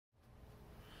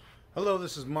Hello,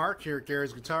 this is Mark here at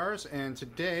Gary's Guitars, and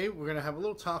today we're going to have a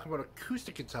little talk about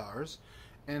acoustic guitars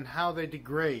and how they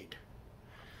degrade.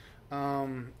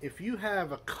 If you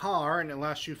have a car and it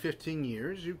lasts you 15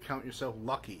 years, you count yourself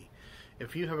lucky.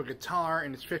 If you have a guitar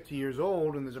and it's 50 years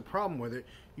old and there's a problem with it,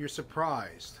 you're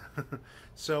surprised.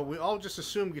 So we all just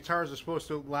assume guitars are supposed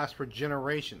to last for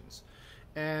generations,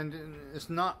 and it's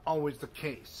not always the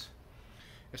case.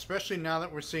 Especially now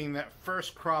that we're seeing that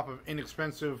first crop of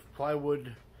inexpensive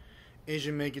plywood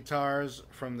Asian-made guitars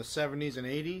from the 70s and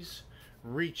 80s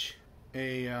reach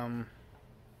an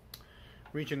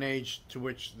age to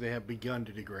which they have begun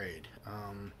to degrade.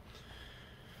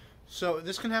 So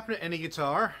this can happen to any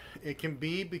guitar. It can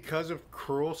be because of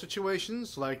cruel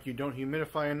situations, like you don't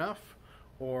humidify enough,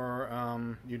 or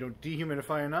you don't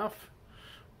dehumidify enough,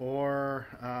 or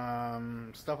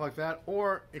stuff like that.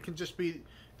 Or it can just be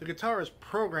the guitar is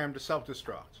programmed to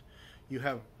self-destruct. You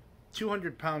have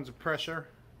 200 pounds of pressure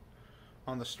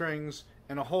on the strings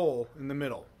and a hole in the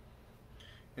middle,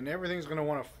 and everything's going to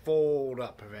want to fold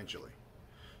up eventually.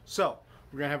 So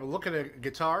we're going to have a look at a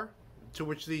guitar to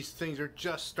which these things are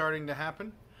just starting to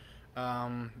happen.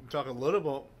 Talk a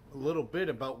little bit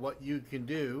about what you can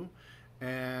do,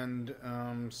 and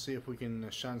see if we can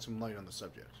shine some light on the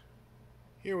subject.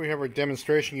 Here we have our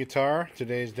demonstration guitar.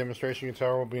 Today's demonstration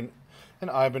guitar will be an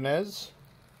Ibanez.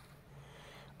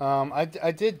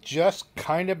 I did just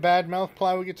kind of badmouth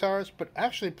plywood guitars, but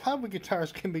actually plywood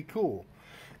guitars can be cool,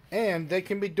 and they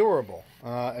can be durable.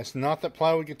 It's not that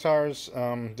plywood guitars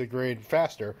degrade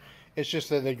faster, it's just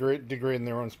that they degrade in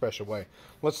their own special way.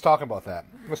 Let's talk about that.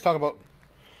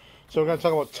 So we're going to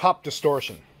talk about top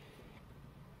distortion.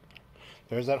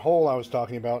 There's that hole I was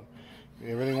talking about.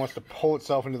 Everything wants to pull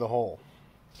itself into the hole.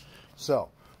 So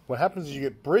what happens is you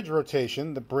get bridge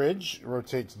rotation. The bridge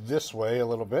rotates this way a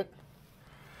little bit.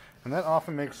 And that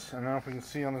often makes, I don't know if we can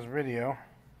see on this video,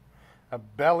 a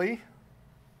belly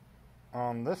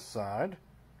on this side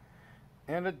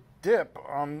and a dip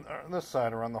on this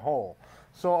side around the hole.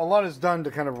 So a lot is done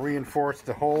to kind of reinforce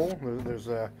the hole. There's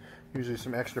usually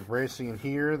some extra bracing in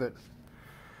here that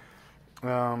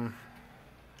no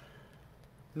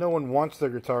one wants their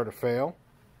guitar to fail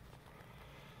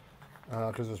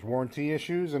because there's warranty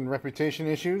issues and reputation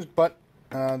issues, but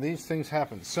these things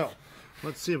happen. So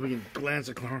let's see if we can glance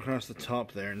across the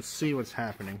top there and see what's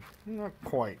happening. Not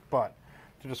quite, but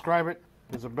to describe it,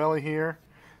 there's a belly here,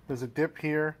 there's a dip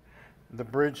here, the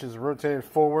bridge is rotated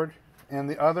forward, and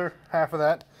the other half of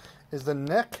that is the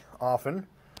neck often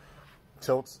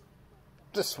tilts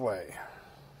this way.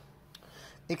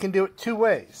 It can do it two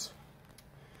ways.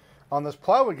 On this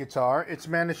plywood guitar, it's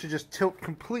managed to just tilt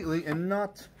completely and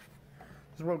not, this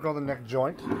is what we call the neck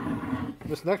joint.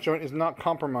 This neck joint is not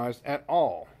compromised at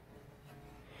all.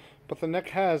 But the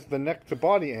neck to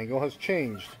body angle has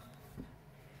changed.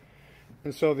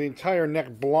 And so the entire neck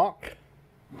block,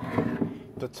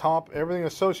 the top, everything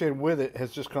associated with it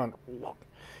has just gone,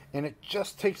 and it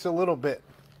just takes a little bit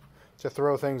to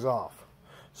throw things off.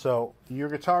 So your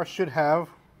guitar should have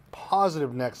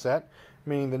positive neck set,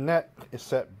 meaning the neck is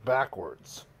set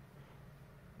backwards.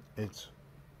 It's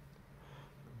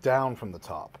down from the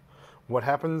top. What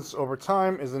happens over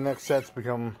time is the neck sets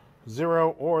become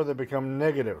zero or they become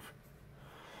negative.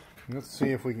 Let's see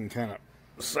if we can kind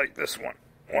of sight this one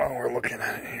while we're looking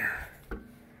at it here.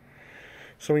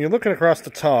 So when you're looking across the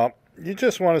top, you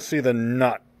just want to see the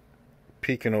nut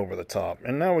peeking over the top.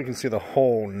 And now we can see the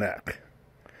whole neck.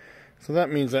 So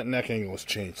that means that neck angle has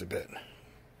changed a bit.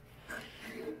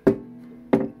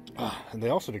 And they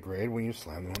also degrade when you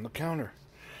slam them on the counter.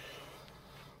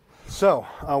 So,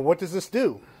 what does this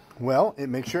do? Well, it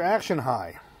makes your action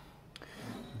high.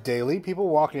 Daily, people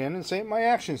walk in and say, my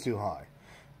action's too high.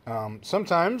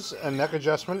 Sometimes a neck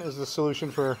adjustment is the solution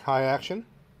for high action.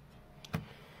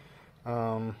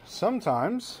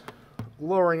 Sometimes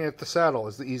lowering at the saddle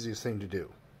is the easiest thing to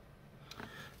do.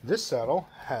 This saddle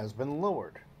has been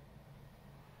lowered.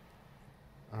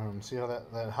 See how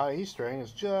that high E string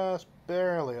is just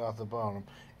barely off the bottom.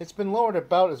 It's been lowered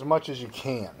about as much as you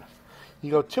can.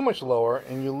 You go too much lower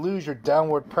and you lose your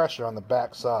downward pressure on the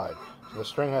back side. So the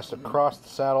string has to cross the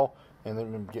saddle and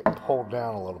then get pulled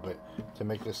down a little bit to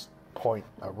make this point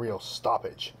a real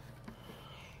stoppage.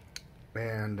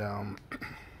 And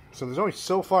so there's only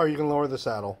so far you can lower the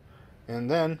saddle, and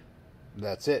then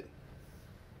that's it.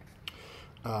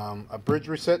 A bridge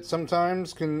reset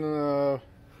sometimes can,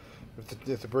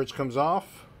 if the bridge comes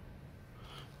off,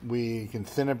 we can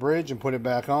thin a bridge and put it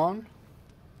back on.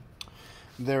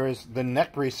 There is the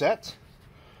neck reset,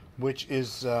 which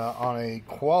is on a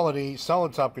quality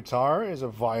solid top guitar is a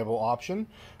viable option,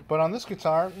 but on this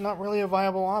guitar, not really a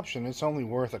viable option. It's only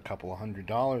worth a couple of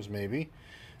 $100 maybe.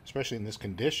 especially in this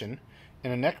condition.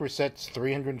 And a neck reset's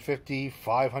 $350,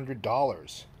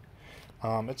 $500.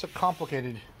 It's a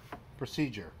complicated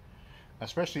procedure,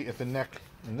 especially if the neck,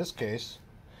 in this case,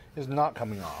 is not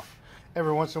coming off.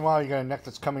 Every once in a while you got a neck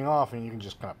that's coming off and you can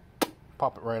just kind of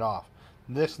pop it right off.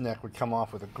 This neck would come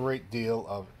off with a great deal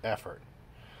of effort.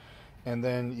 And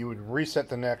then you would reset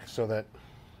the neck so that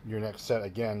your neck set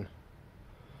again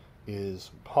is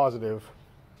positive,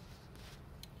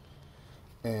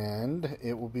 and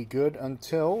it will be good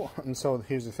until, and so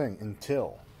here's the thing,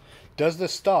 until. Does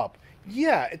this stop?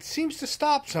 Yeah, it seems to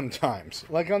stop sometimes,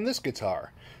 like on this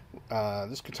guitar.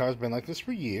 This guitar's been like this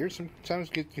for years. Sometimes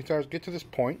guitars get to this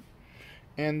point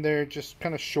and they're just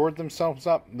kind of shored themselves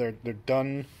up. They're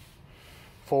done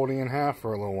folding in half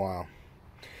for a little while.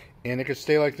 And it could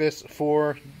stay like this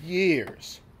for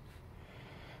years.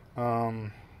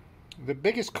 The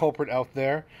biggest culprit out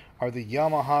there are the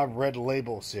Yamaha Red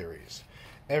Label series.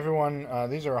 Everyone,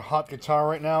 these are a hot guitar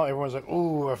right now. Everyone's like,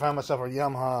 "Ooh, I found myself a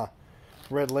Yamaha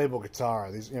Red Label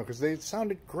guitar." These, because they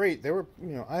sounded great. They were,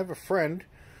 I have a friend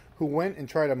who went and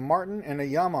tried a Martin and a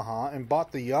Yamaha and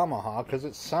bought the Yamaha because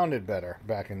it sounded better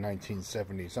back in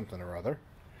 1970 something or other.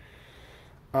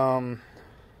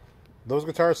 Those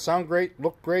guitars sound great,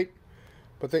 look great,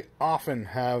 but they often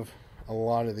have a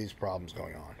lot of these problems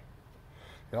going on.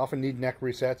 They often need neck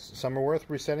resets. Some are worth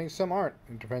resetting, some aren't.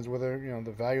 It depends whether,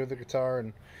 the value of the guitar,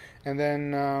 and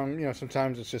then,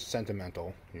 sometimes it's just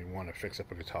sentimental. You want to fix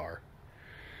up a guitar.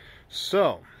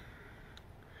 So,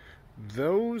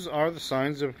 those are the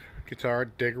signs of guitar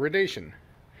degradation.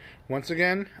 Once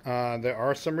again, there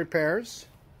are some repairs.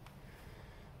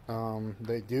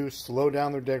 They do slow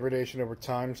down their degradation over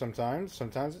time sometimes.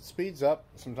 Sometimes it speeds up.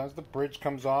 Sometimes the bridge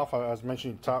comes off. I was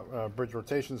mentioning top bridge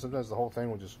rotation. Sometimes the whole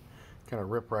thing will just kind of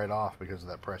rip right off because of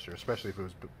that pressure, especially if it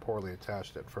was poorly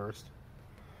attached at first.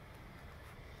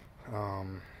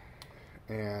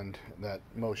 And that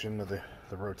motion of the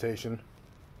rotation.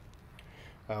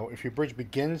 If your bridge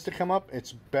begins to come up,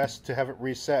 it's best to have it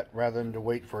reset rather than to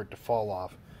wait for it to fall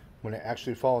off. When it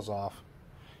actually falls off,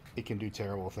 it can do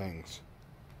terrible things.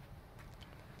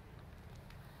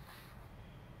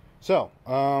 So,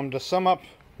 to sum up,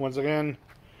 once again,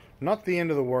 not the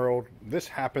end of the world. This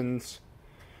happens.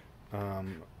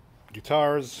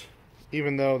 Guitars,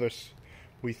 even though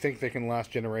we think they can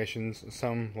last generations,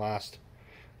 some last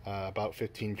about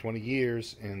 15-20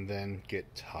 years and then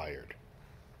get tired.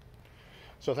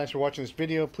 So thanks for watching this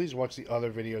video. Please watch the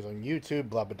other videos on YouTube,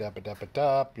 blah blah blah blah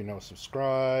blah blah.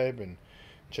 Subscribe and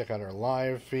check out our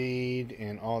live feed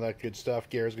and all that good stuff.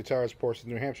 Garrett's Guitars,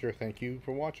 Portsmouth, New Hampshire. Thank you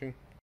for watching.